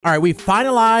All right, we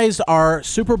finalized our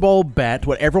Super Bowl bet,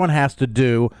 what everyone has to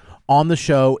do on the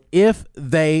show if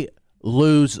they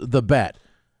lose the bet.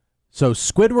 So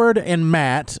Squidward and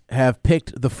Matt have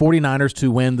picked the 49ers to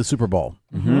win the Super Bowl.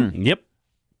 Mm-hmm. Yep.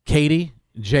 Katie,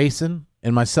 Jason,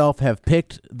 and myself have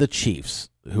picked the Chiefs,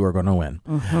 who are going to win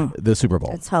the Super Bowl.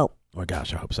 Let's hope. Oh, my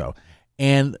gosh, I hope so.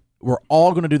 And we're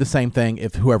all going to do the same thing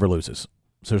if whoever loses.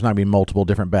 So there's not going to be multiple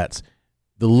different bets.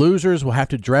 The losers will have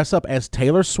to dress up as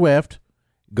Taylor Swift,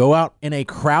 go out in a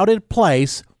crowded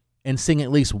place, and sing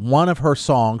at least one of her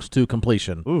songs to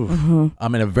completion. In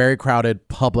a very crowded,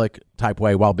 public type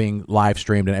way while being live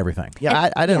streamed and everything. Yeah,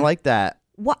 I didn't like that.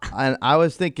 What? I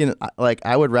was thinking, like,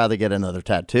 I would rather get another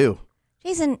tattoo.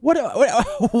 Jason.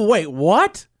 Wait,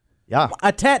 what? Yeah.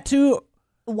 A tattoo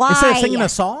Why? instead of singing a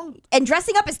song? And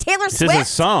dressing up as Taylor This Swift? is a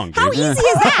song, How dude. easy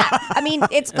is that? I mean,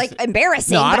 it's like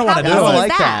embarrassing. No, I don't but wanna how do I easy don't is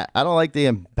like that. I don't like the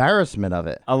embarrassment of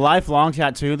it. A lifelong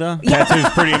tattoo, though? Tattoo's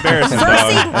pretty embarrassing,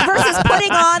 dog. Versus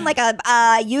putting on like a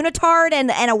unitard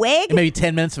and a wig. And maybe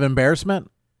 10 minutes of embarrassment?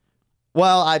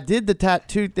 Well, I did the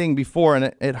tattoo thing before,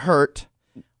 and it hurt,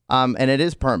 and it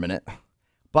is permanent.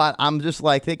 But I'm just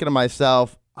like thinking to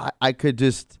myself, I could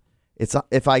just,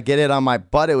 if I get it on my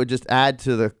butt, it would just add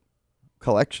to the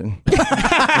collection.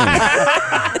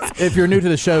 If you're new to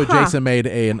the show, Jason made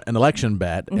an election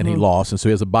bet, and he lost, and so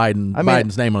he has a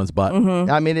Biden's name on his butt.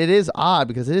 I mean, it is odd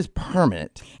because it is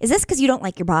permanent. Is this because you don't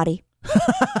like your body?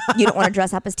 You don't want to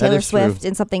dress up as Taylor is true. Swift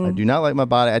in something? I do not like my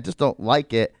body. I just don't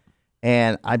like it,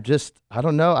 and I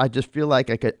don't know. I just feel like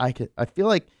I feel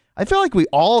like we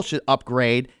all should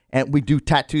upgrade, and we do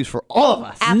tattoos for all of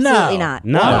us. Absolutely not.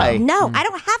 No. Why? No, I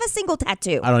don't have a single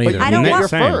tattoo. I don't either. I don't You're want.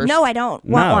 first. No, I don't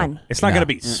want one. It's not going to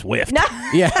be Swift. No.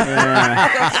 Yeah.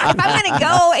 If I'm gonna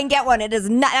go and get one, it is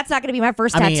not. That's not gonna be my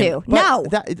first tattoo. But No.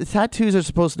 the tattoos are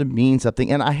supposed to mean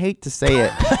something, and I hate to say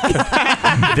it.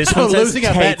 This one says losing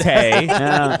a bet. Tay-Tay.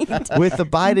 With the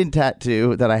Biden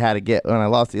tattoo that I had to get when I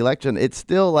lost the election, it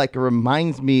still like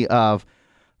reminds me of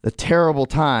the terrible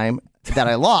time that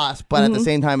I lost, but at the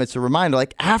same time, it's a reminder.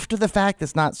 Like after the fact,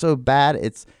 it's not so bad.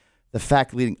 It's the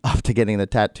fact leading up to getting the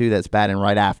tattoo that's bad, and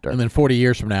right after. And then 40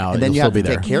 years from now, And then you'll you still have be to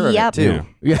there. take care of it too.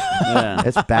 Yeah.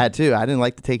 It's bad too. I didn't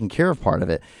like the taking care of part of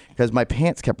it because my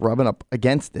pants kept rubbing up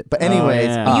against it. But anyways,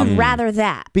 yeah. You'd rather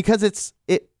that. because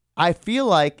I feel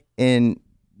like in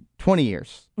 20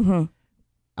 years,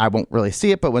 I won't really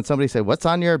see it. But when somebody say, "What's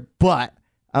on your butt?"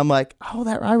 I'm like, "Oh,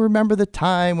 I remember the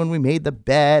time when we made the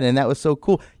bed, and that was so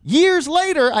cool." Years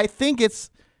later, I think it's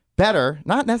better,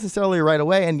 not necessarily right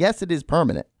away. And yes, it is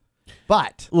permanent.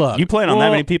 But Look, You plan on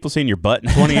that many people seeing your butt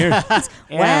in 20 years?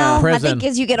 Well, Prison. I think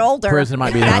as you get older, Prison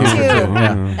might be the that future, too. too.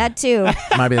 Yeah. That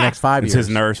too. might be the next 5 It's years.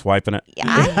 his nurse wiping it.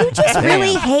 You just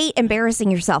really hate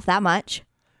embarrassing yourself that much.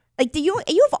 Like,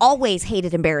 you've always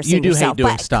hated embarrassing You do hate yourself.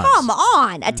 doing but stunts. come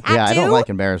on, a tattoo. yeah, I don't like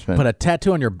embarrassment. Put a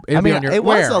tattoo on your. I mean, on your, it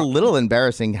where? was a little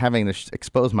embarrassing having to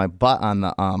expose my butt on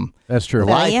the That's true.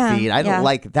 live Yeah, feed. I don't yeah.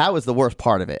 like that was the worst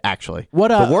part of it. Actually, What,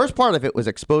 the worst part of it was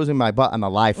exposing my butt on the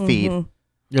live feed.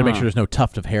 You gotta make sure there's no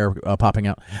tuft of hair popping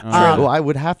out. Well, I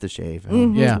would have to shave.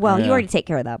 Yeah. Well, you already take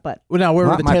care of that, but Well, now where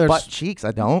were Not the my Taylor? butt cheeks.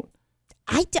 I don't.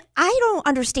 I don't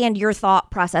understand your thought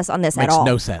process on this Makes at all.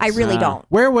 no sense. I really don't.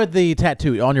 Where would the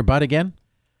tattoo on your butt again?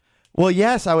 Well,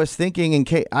 yes, I was thinking in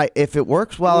case if it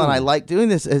works well and I like doing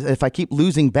this, if I keep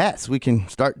losing bets, we can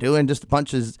start doing just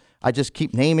bunches. I just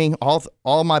keep naming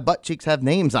all my butt cheeks have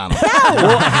names on them.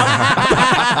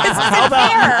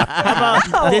 How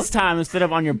about this time, instead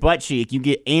of on your butt cheek, you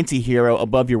get anti-hero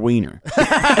above your wiener?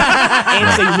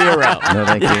 Anti-hero. No,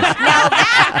 thank you. Now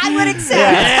that I would accept.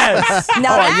 Yes. No,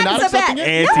 Oh, you're not that's a bet. accepting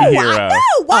it? No, Anti-hero.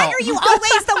 no. Why are you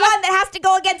always the one that has to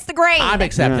go against the grain? I'm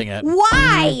accepting it.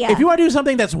 Why? If you want to do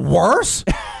something that's worse,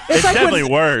 It's definitely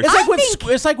worse.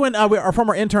 It's like when our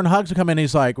former intern Hugs would come in. And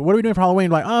he's like, "What are we doing for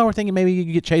Halloween?" Like, "Oh, we're thinking maybe you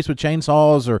could get chased with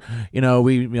chainsaws, or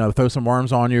we throw some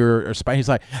worms on you, or He's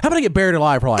like, "How about I get buried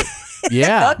alive?" We're like,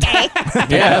 "Yeah, Okay.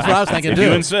 yeah, that's what I was thinking If too."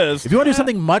 you insist. If you want to do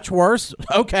something much worse,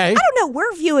 okay. I don't know.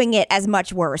 We're viewing it as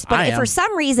much worse, I but am. for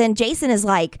some reason, Jason is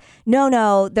like, no.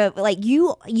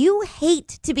 You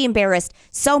hate to be embarrassed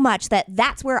so much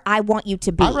that's where I want you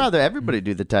to be. I'd rather everybody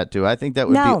do the tattoo. I think that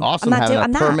would No, be awesome I'm not having I'm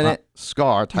a not. permanent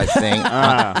scar type thing.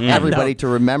 Everybody to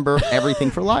remember everything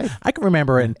for life. I can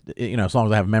remember it, as long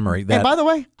as I have memory. That And by the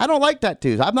way, I don't like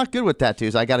tattoos. I'm not good with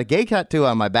tattoos. I got a gay tattoo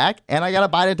on my back, and I got a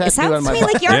Biden tattoo It sounds on to my me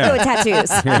back. like you're good with tattoos.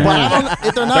 But I don't,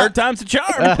 if they're not, Third time's a charm.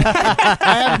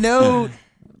 I have no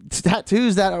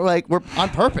tattoos that are like were on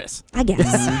purpose. I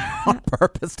guess. on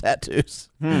purpose tattoos.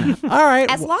 All right.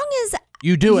 As long as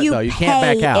You do it, though. You can't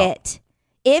back pay out. it.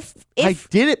 If I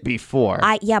did it before.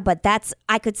 but that's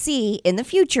I could see in the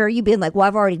future you being like, well,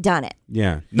 I've already done it.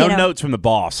 Yeah. No notes from the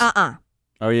boss.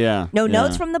 Oh yeah. No Yeah.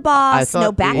 notes from the boss. thought No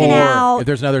we- backing Or out. if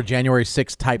there's another January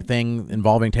 6th type thing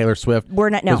involving Taylor Swift,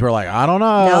 We're not. No. because we're like, I don't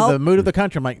know, No. the mood of the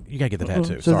country. I'm like, you gotta get the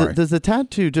tattoo. so Sorry. does the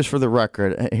tattoo, just for the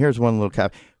record, here's one little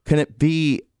cap. Can it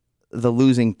be the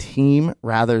losing team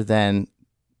rather than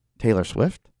Taylor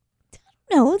Swift?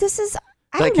 No, this is.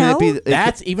 I Like, don't know. can it be?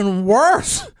 That's even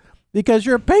worse because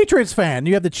you're a Patriots fan.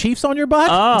 You have the Chiefs on your butt.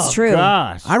 Oh, It's true.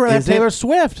 Gosh. I'd rather have Is it? Taylor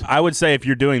Swift. I would say if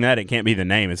you're doing that, it can't be the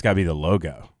name. It's got to be the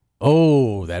logo.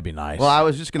 Oh, that'd be nice. Well, I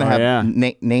was just gonna have yeah.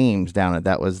 names down it.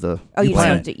 That was the. Oh, you just Plan-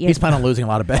 want to do. He's planning on losing a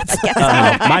lot of bets.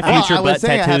 My Well, future I was butt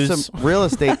saying I have tattoos. some real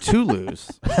estate to lose.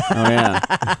 Oh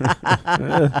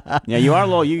yeah. Yeah, you are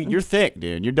low. You're thick,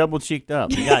 dude. You're double cheeked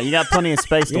up. You got plenty of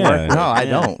space to Yeah. work with. No, I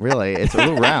Yeah. don't really. It's a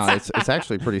little round. It's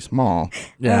actually pretty small.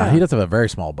 Yeah, he does have a very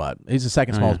small butt. He's the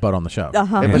second smallest butt on the show.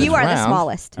 Uh-huh. Yeah, but You it's are the round.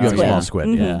 smallest. You have a Squid. small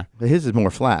squid. Yeah. But his is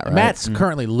more flat, right? Matt's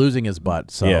currently losing his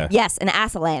butt, so Yeah. Yes, an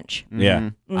avalanche. Yeah.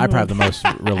 I probably have the most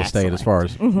real estate as far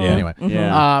as anyway.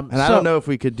 Yeah. And I don't know if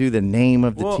we could do the name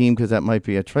of the Well- team because that might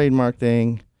be a trademark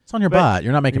thing. It's on your butt.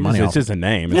 You're not making money It's off just it. a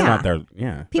name. It's Yeah. not their.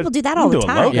 Yeah. People do that You all can the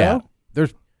do a time. logo. Yeah,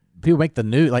 there's people make the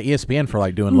new like ESPN for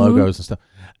like doing logos and stuff.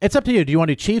 It's up to you. Do you want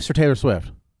to do Chiefs or Taylor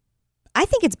Swift? I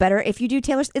think it's better if you do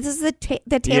Taylor. This is the Taylor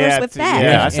Yeah, Swift yeah.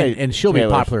 bet. I and, say and she'll be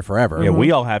Taylor. popular forever. Yeah,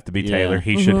 we all have to be Yeah. Taylor.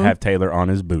 He should have Taylor on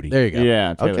his booty. There you go.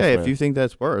 Yeah. Taylor Okay, Swift. if you think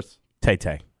that's worse.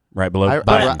 Tay-tay. Right below. I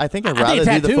button. think I'd I rather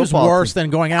think do the tattoo's football worse team. than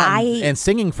going out I- and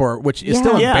singing for it, which is Yeah.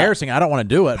 still Yeah. embarrassing. I don't want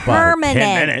to do it, but Permanent.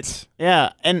 10 minutes. Yeah,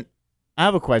 and I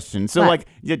have a question. So, What?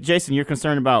 like, Jason, you're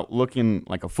concerned about looking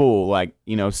like a fool, like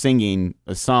singing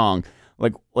a song.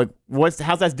 Like,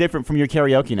 how's that different from your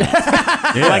karaoke night?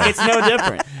 Yeah. Like, it's no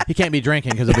different. he can't be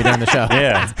drinking because he'll be doing the show.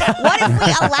 Yeah. What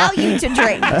if we allow you to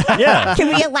drink? Yeah. Can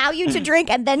we allow you to drink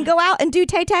and then go out and do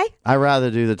Tay Tay? I'd rather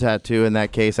do the tattoo in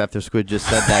that case after Squid just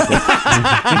said that.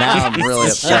 'Cause now I'm really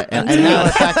upset. And now, in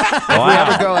fact, if we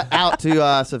ever go out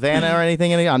to Savannah or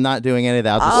anything, I'm not doing any of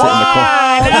that. I'll just sit in the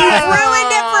corner. You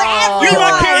ruined it for You're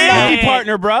my everyone. karaoke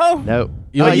partner, bro. Nope.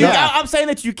 You- Oh, you- yeah. I'm saying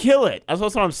that you kill it. That's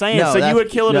what I'm saying. No, so you that's- would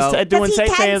kill it no. as doing Because he Tay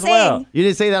Tay can as well. sing. You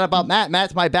didn't say that about Matt.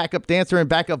 Matt's my backup dancer and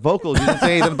backup vocals. You didn't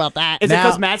say anything about that. Is it Now-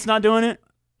 because Matt's not doing it?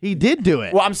 He did do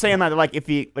it. Well, I'm saying that like if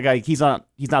he's not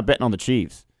betting on the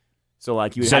Chiefs. So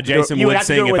like you would So have to do it- Jason you would have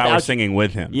to do sing it if I without- was singing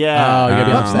with him. Yeah. Oh, you gotta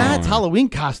be Look, upset. Matt's Halloween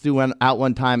costume went out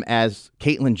one time as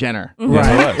Caitlyn Jenner.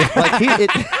 Right. Like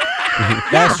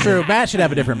That's true. Matt should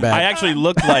have a different bet. I actually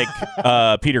looked like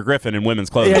Peter Griffin in women's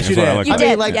clothing. Yes, That's you what I did. looked You I like. did.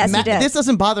 mean, like Yes, you Matt, did. this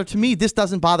doesn't bother to me. This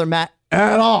doesn't bother Matt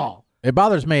at all. It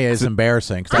bothers me. It's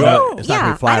embarrassing. 'Cause it's not I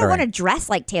don't flattering. want to dress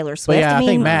like Taylor But Swift. yeah, I mean,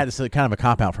 think Matt is kind of a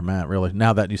cop out for Matt. Really,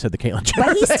 now that you said the Caitlyn Jenner,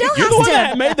 But he thing. still You're the has one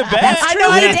that to. made the bet. That's I true. know.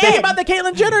 I He didn't think did. about the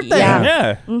Caitlyn Jenner thing.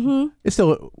 Yeah. Yeah. It's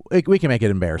still we can make it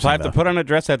embarrassing. So I have to though. put on a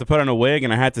dress, I have to put on a wig,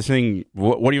 and I have to sing.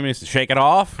 What do you mean? Shake it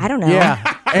off? I don't know. Yeah,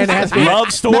 and it has to be. Love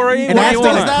story? And What do that's you what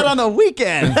want? Does that on the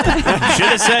weekend? Should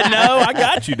have said no. I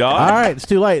got you, dog. All right, it's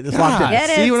too late. It's locked in. It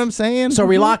See is. what I'm saying? So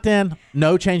we locked in.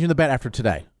 No changing the bet after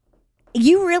today.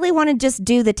 You really want to just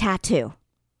do the tattoo?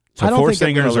 So I don't 4 think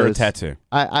I'm gonna singers or a lose. tattoo.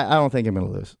 I don't think I'm going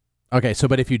to lose. Okay, so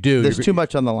but if you do, There's you're, too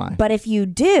much on the line. But if you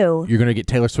do, you're going to get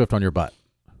Taylor Swift on your butt.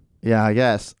 Yeah, I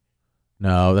guess.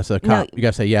 No, that's a cop. No. You got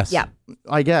to say yes. Yeah.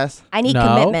 I guess. I need No.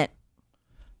 commitment.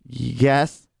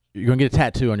 Yes. You're going to get a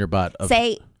tattoo on your butt. Of,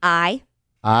 Say I,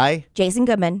 I, Jason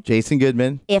Goodman, Jason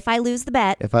Goodman, if I lose the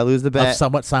bet if I lose the of bet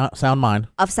somewhat sound mind.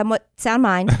 of somewhat sound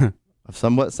mind, of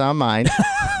somewhat sound mind,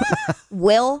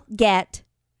 will get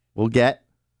we'll get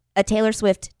a Taylor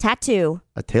Swift tattoo.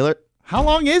 a Taylor. How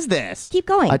long is this? Keep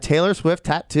going A Taylor Swift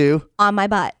tattoo on my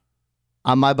butt.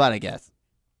 on my butt, I guess.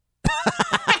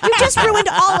 You just ruined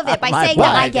all of it by saying butt,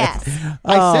 that. I I guess. guess.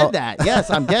 I said that. Yes,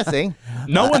 I'm guessing.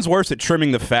 No one's worse at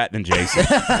trimming the fat than Jason.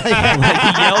 Like,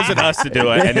 he yells at us to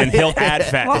do it, and then he'll add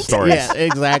fat to stories. Yeah,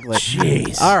 exactly.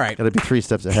 Jeez. All right. Got to be 3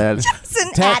 steps ahead.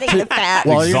 Jason adding the fat.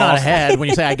 Well, you're not Exhausting. ahead when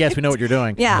you say, I guess we know what you're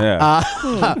doing. Yeah.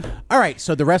 Yeah. All right.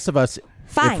 So the rest of us,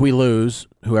 Fine. if we lose,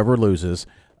 whoever loses,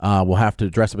 we'll have to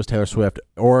dress up as Taylor Swift,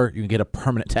 or you can get a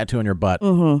permanent tattoo on your butt,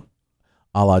 a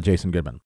la Jason Goodman.